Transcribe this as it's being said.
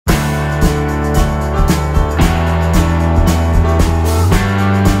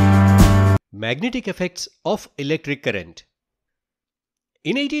Magnetic effects of electric current.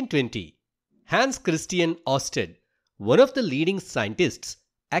 In 1820, Hans Christian Ørsted, one of the leading scientists,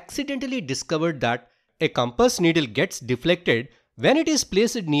 accidentally discovered that a compass needle gets deflected when it is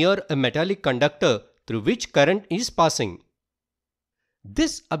placed near a metallic conductor through which current is passing.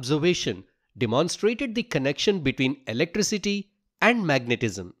 This observation demonstrated the connection between electricity and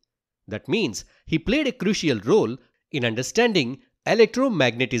magnetism. That means he played a crucial role in understanding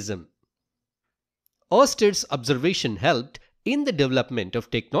electromagnetism. Ørsted's observation helped in the development of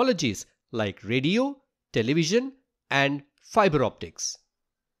technologies like radio, television, and fiber optics.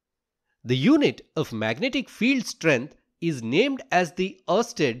 The unit of magnetic field strength is named as the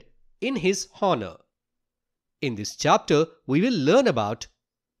Ørsted in his honor. In this chapter, we will learn about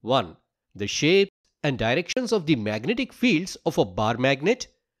 1. The shapes and directions of the magnetic fields of a bar magnet.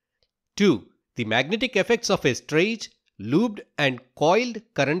 2. The magnetic effects of a straight, looped, and coiled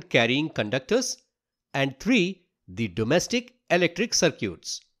current-carrying conductors. And 3. The domestic electric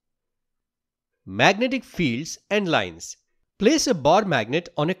circuits. Magnetic fields and lines. Place a bar magnet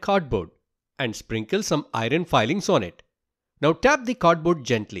on a cardboard and sprinkle some iron filings on it. Now tap the cardboard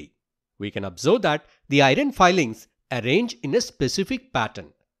gently. We can observe that the iron filings arrange in a specific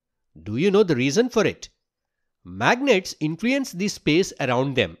pattern. Do you know the reason for it? Magnets influence the space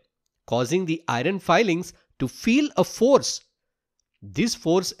around them, causing the iron filings to feel a force. This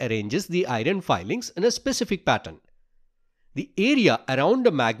force arranges the iron filings in a specific pattern. The area around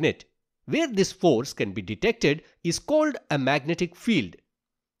a magnet where this force can be detected is called a magnetic field.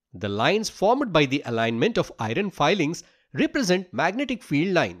 The lines formed by the alignment of iron filings represent magnetic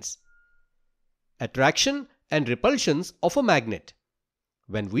field lines. Attraction and repulsions of a magnet.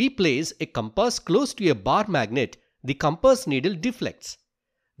 When we place a compass close to a bar magnet, the compass needle deflects.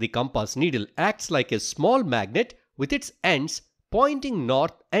 The compass needle acts like a small magnet with its ends pointing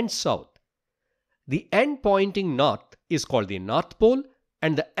north and south. The end pointing north is called the North Pole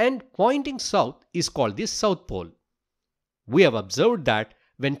and the end pointing south is called the South Pole. We have observed that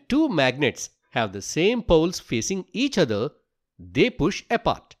when two magnets have the same poles facing each other, they push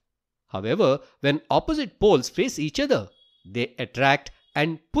apart. However, when opposite poles face each other, they attract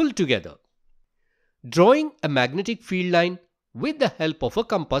and pull together. Drawing a magnetic field line with the help of a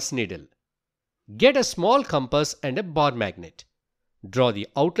compass needle. Get a small compass and a bar magnet. Draw the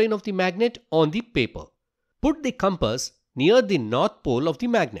outline of the magnet on the paper. Put the compass near the north pole of the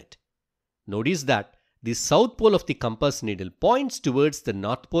magnet. Notice that the south pole of the compass needle points towards the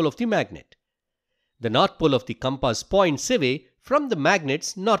north pole of the magnet. The north pole of the compass points away from the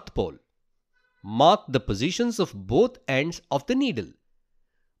magnet's north pole. Mark the positions of both ends of the needle.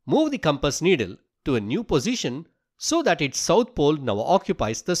 Move the compass needle to a new position so that its south pole now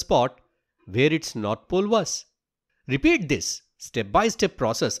occupies the spot where its north pole was. Repeat this step-by-step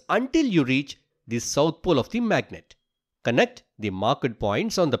process until you reach the south pole of the magnet. Connect the marked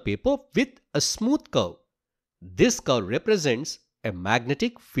points on the paper with a smooth curve. This curve represents a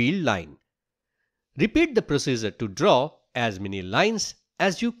magnetic field line. Repeat the procedure to draw as many lines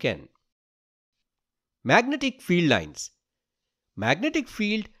as you can. Magnetic field lines. Magnetic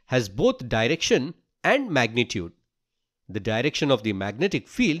field has both direction and magnitude. The direction of the magnetic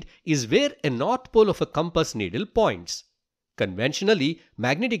field is where a north pole of a compass needle points. Conventionally,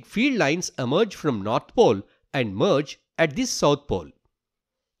 magnetic field lines emerge from north pole and merge at the south pole.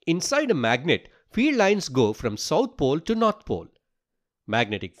 Inside a magnet, field lines go from south pole to north pole.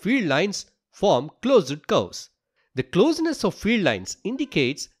 Magnetic field lines form closed curves. The closeness of field lines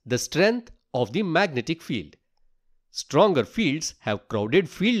indicates the strength of the magnetic field. Stronger fields have crowded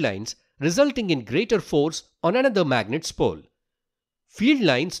field lines, resulting in greater force on another magnet's pole. Field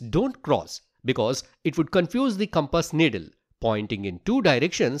lines don't cross because it would confuse the compass needle, pointing in two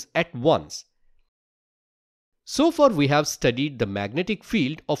directions at once. So far we have studied the magnetic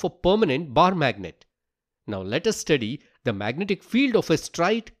field of a permanent bar magnet. Now let us study the magnetic field of a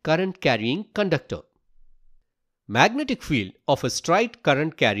straight current-carrying conductor. Magnetic field of a straight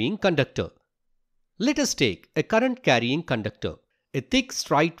current-carrying conductor. Let us take a current-carrying conductor, a thick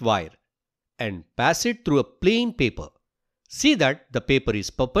straight wire, and pass it through a plain paper. See that the paper is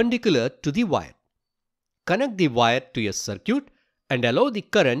perpendicular to the wire. Connect the wire to a circuit and allow the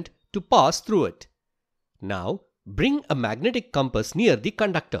current to pass through it. Now, bring a magnetic compass near the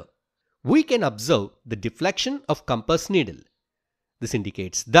conductor. We can observe the deflection of compass needle. This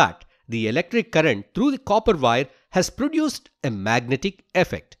indicates that the electric current through the copper wire has produced a magnetic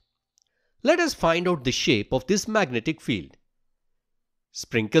effect. Let us find out the shape of this magnetic field.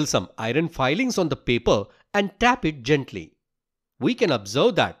 Sprinkle some iron filings on the paper and tap it gently. We can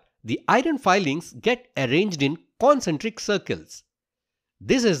observe that the iron filings get arranged in concentric circles.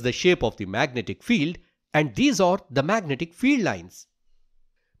 This is the shape of the magnetic field and these are the magnetic field lines.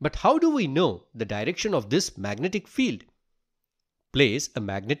 But how do we know the direction of this magnetic field? Place a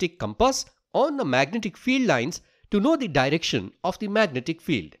magnetic compass on the magnetic field lines to know the direction of the magnetic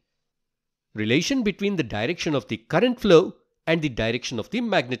field. Relation between the direction of the current flow and the direction of the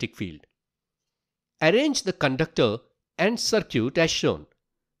magnetic field. Arrange the conductor and circuit as shown.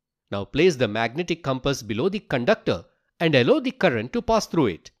 Now place the magnetic compass below the conductor and allow the current to pass through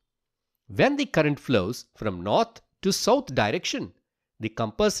it. When the current flows from north to south direction, the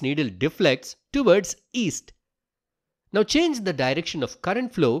compass needle deflects towards east. Now change the direction of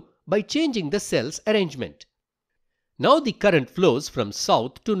current flow by changing the cell's arrangement. Now the current flows from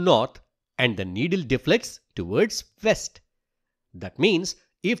south to north and the needle deflects towards west. That means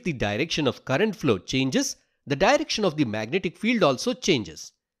if the direction of current flow changes, the direction of the magnetic field also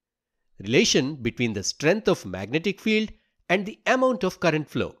changes. Relation between the strength of magnetic field and the amount of current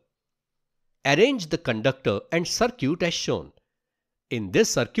flow. Arrange the conductor and circuit as shown. In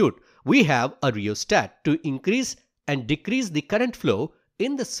this circuit, we have a rheostat to increase and decrease the current flow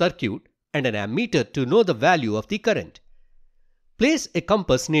in the circuit and an ammeter to know the value of the current. Place a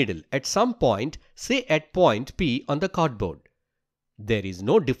compass needle at some point, say at point P on the cardboard. There is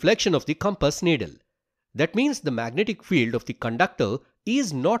no deflection of the compass needle. That means the magnetic field of the conductor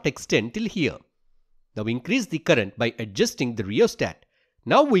is not extend till here. Now increase the current by adjusting the rheostat.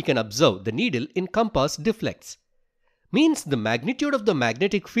 Now we can observe the needle in compass deflects. Means the magnitude of the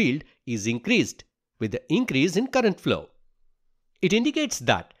magnetic field is increased with the increase in current flow. It indicates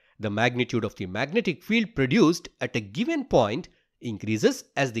that the magnitude of the magnetic field produced at a given point increases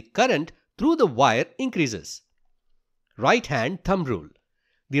as the current through the wire increases. Right hand thumb rule.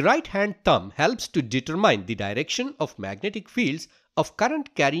 The right hand thumb helps to determine the direction of magnetic fields of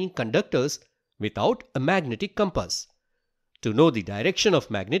current carrying conductors without a magnetic compass. To know the direction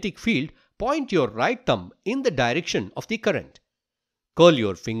of magnetic field, point your right thumb in the direction of the current. Curl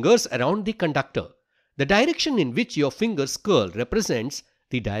your fingers around the conductor. The direction in which your fingers curl represents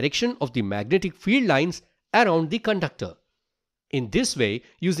the direction of the magnetic field lines around the conductor. In this way,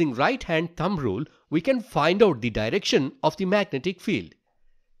 using right hand thumb rule, we can find out the direction of the magnetic field.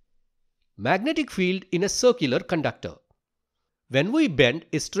 Magnetic field in a circular conductor. When we bend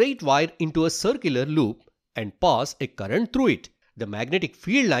a straight wire into a circular loop and pass a current through it, the magnetic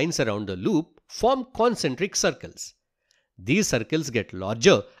field lines around the loop form concentric circles. These circles get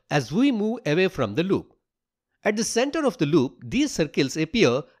larger as we move away from the loop. At the center of the loop, these circles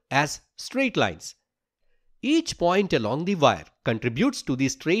appear as straight lines. Each point along the wire contributes to the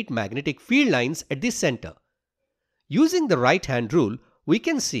straight magnetic field lines at the center. Using the right hand rule, we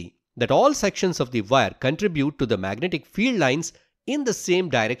can see that all sections of the wire contribute to the magnetic field lines in the same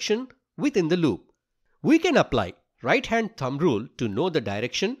direction within the loop. We can apply right hand thumb rule to know the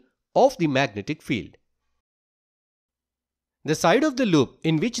direction of the magnetic field. The side of the loop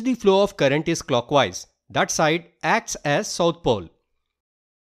in which the flow of current is clockwise, that side acts as south pole.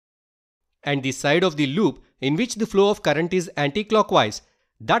 And the side of the loop in which the flow of current is anti-clockwise,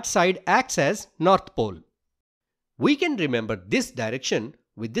 that side acts as north pole. We can remember this direction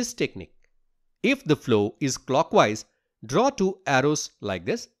with this technique. If the flow is clockwise, draw two arrows like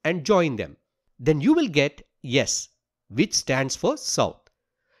this and join them. Then you will get S, which stands for south.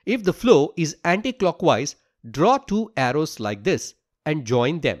 If the flow is anti-clockwise, draw two arrows like this and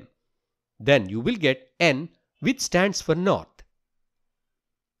join them. Then you will get N, which stands for north.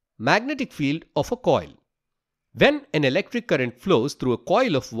 Magnetic field of a coil. When an electric current flows through a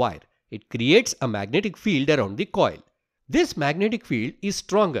coil of wire, it creates a magnetic field around the coil. This magnetic field is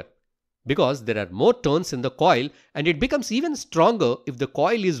stronger because there are more turns in the coil, and it becomes even stronger if the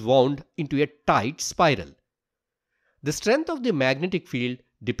coil is wound into a tight spiral. The strength of the magnetic field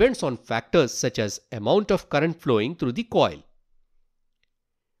depends on factors such as amount of current flowing through the coil.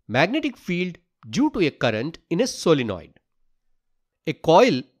 Magnetic field due to a current in a solenoid. A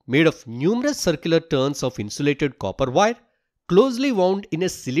coil made of numerous circular turns of insulated copper wire closely wound in a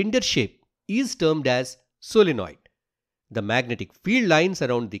cylinder shape is termed as solenoid. The magnetic field lines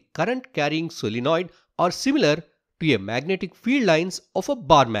around the current carrying solenoid are similar to a magnetic field lines of a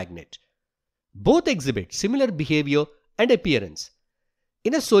bar magnet. Both exhibit similar behavior and appearance.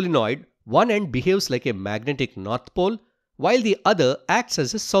 In a solenoid, one end behaves like a magnetic north pole while the other acts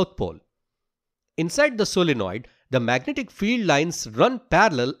as a south pole. Inside the solenoid, the magnetic field lines run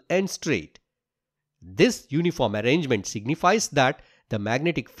parallel and straight. This uniform arrangement signifies that the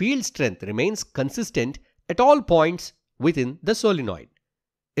magnetic field strength remains consistent at all points within the solenoid.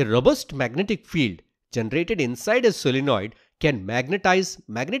 A robust magnetic field generated inside a solenoid can magnetize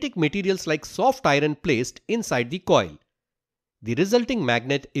magnetic materials like soft iron placed inside the coil. The resulting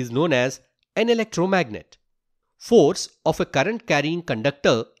magnet is known as an electromagnet. Force of a current carrying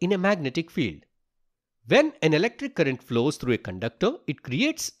conductor in a magnetic field. When an electric current flows through a conductor, it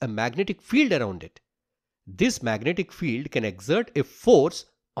creates a magnetic field around it. This magnetic field can exert a force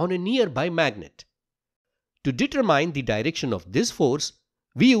on a nearby magnet. To determine the direction of this force,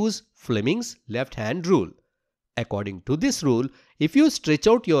 we use Fleming's left-hand rule. According to this rule, if you stretch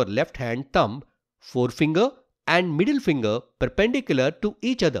out your left-hand thumb, forefinger and middle finger perpendicular to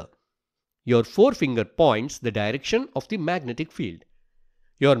each other, your forefinger points the direction of the magnetic field.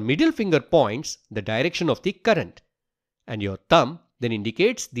 Your middle finger points the direction of the current, and your thumb then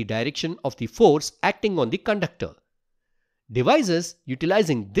indicates the direction of the force acting on the conductor. Devices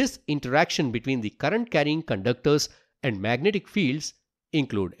utilizing this interaction between the current-carrying conductors and magnetic fields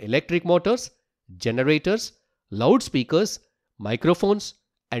include electric motors, generators, loudspeakers, microphones,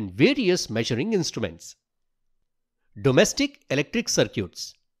 and various measuring instruments. Domestic electric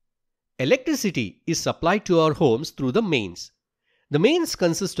circuits. Electricity is supplied to our homes through the mains. The mains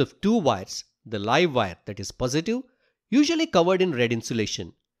consist of two wires, the live wire, that is positive, usually covered in red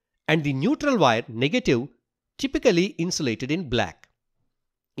insulation, and the neutral wire, negative, typically insulated in black.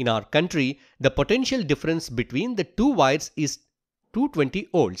 In our country, the potential difference between the two wires is 220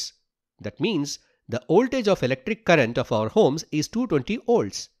 volts. That means the voltage of electric current of our homes is 220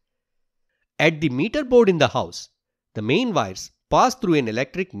 volts. At the meter board in the house, the main wires pass through an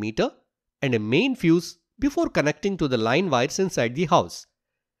electric meter and a main fuse before connecting to the line wires inside the house.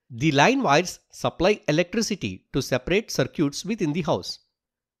 The line wires supply electricity to separate circuits within the house.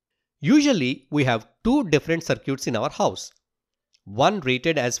 Usually, we have two different circuits in our house. One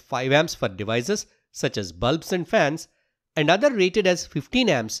rated as 5 amps for devices such as bulbs and fans, and other rated as 15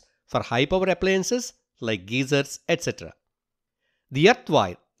 amps for high power appliances like geysers, etc. The earth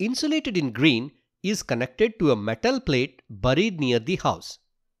wire, insulated in green, is connected to a metal plate buried near the house.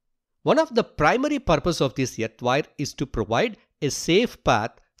 One of the primary purposes of this earth wire is to provide a safe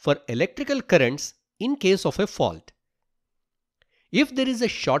path for electrical currents in case of a fault. If there is a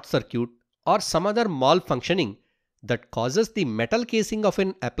short circuit or some other malfunctioning that causes the metal casing of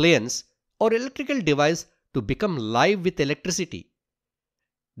an appliance or electrical device to become live with electricity,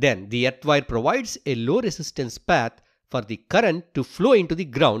 then the earth wire provides a low resistance path for the current to flow into the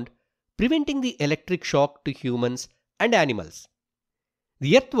ground, preventing the electric shock to humans and animals.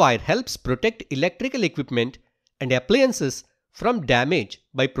 The earth wire helps protect electrical equipment and appliances from damage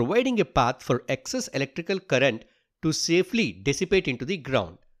by providing a path for excess electrical current to safely dissipate into the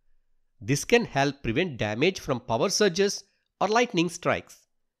ground. This can help prevent damage from power surges or lightning strikes.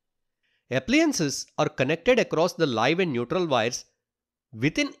 Appliances are connected across the live and neutral wires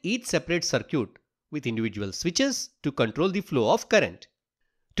within each separate circuit with individual switches to control the flow of current.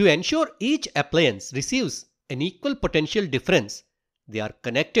 To ensure each appliance receives an equal potential difference, they are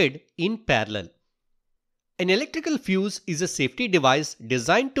connected in parallel. An electrical fuse is a safety device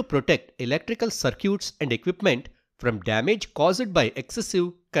designed to protect electrical circuits and equipment from damage caused by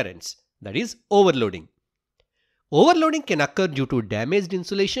excessive currents, that is, overloading. Overloading can occur due to damaged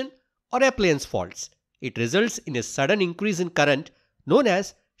insulation or appliance faults. It results in a sudden increase in current known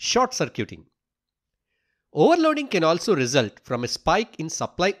as short circuiting. Overloading can also result from a spike in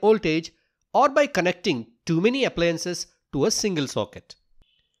supply voltage or by connecting too many appliances to a single socket.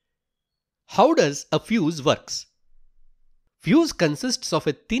 How does a fuse works? Fuse consists of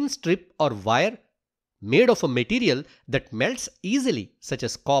a thin strip or wire made of a material that melts easily, such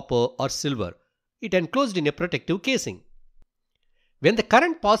as copper or silver. It enclosed in a protective casing. When the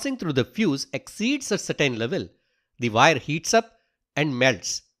current passing through the fuse exceeds a certain level, the wire heats up and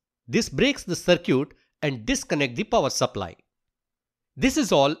melts. This breaks the circuit and disconnects the power supply. This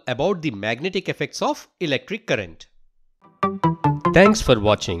is all about the magnetic effects of electric current. Thanks for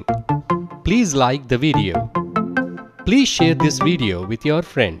watching. Please like the video. Please share this video with your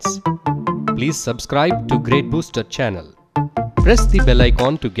friends. Please subscribe to Great Booster channel. Press the bell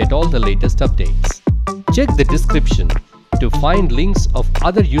icon to get all the latest updates. Check the description to find links of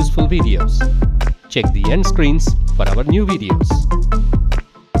other useful videos. Check the end screens for our new videos.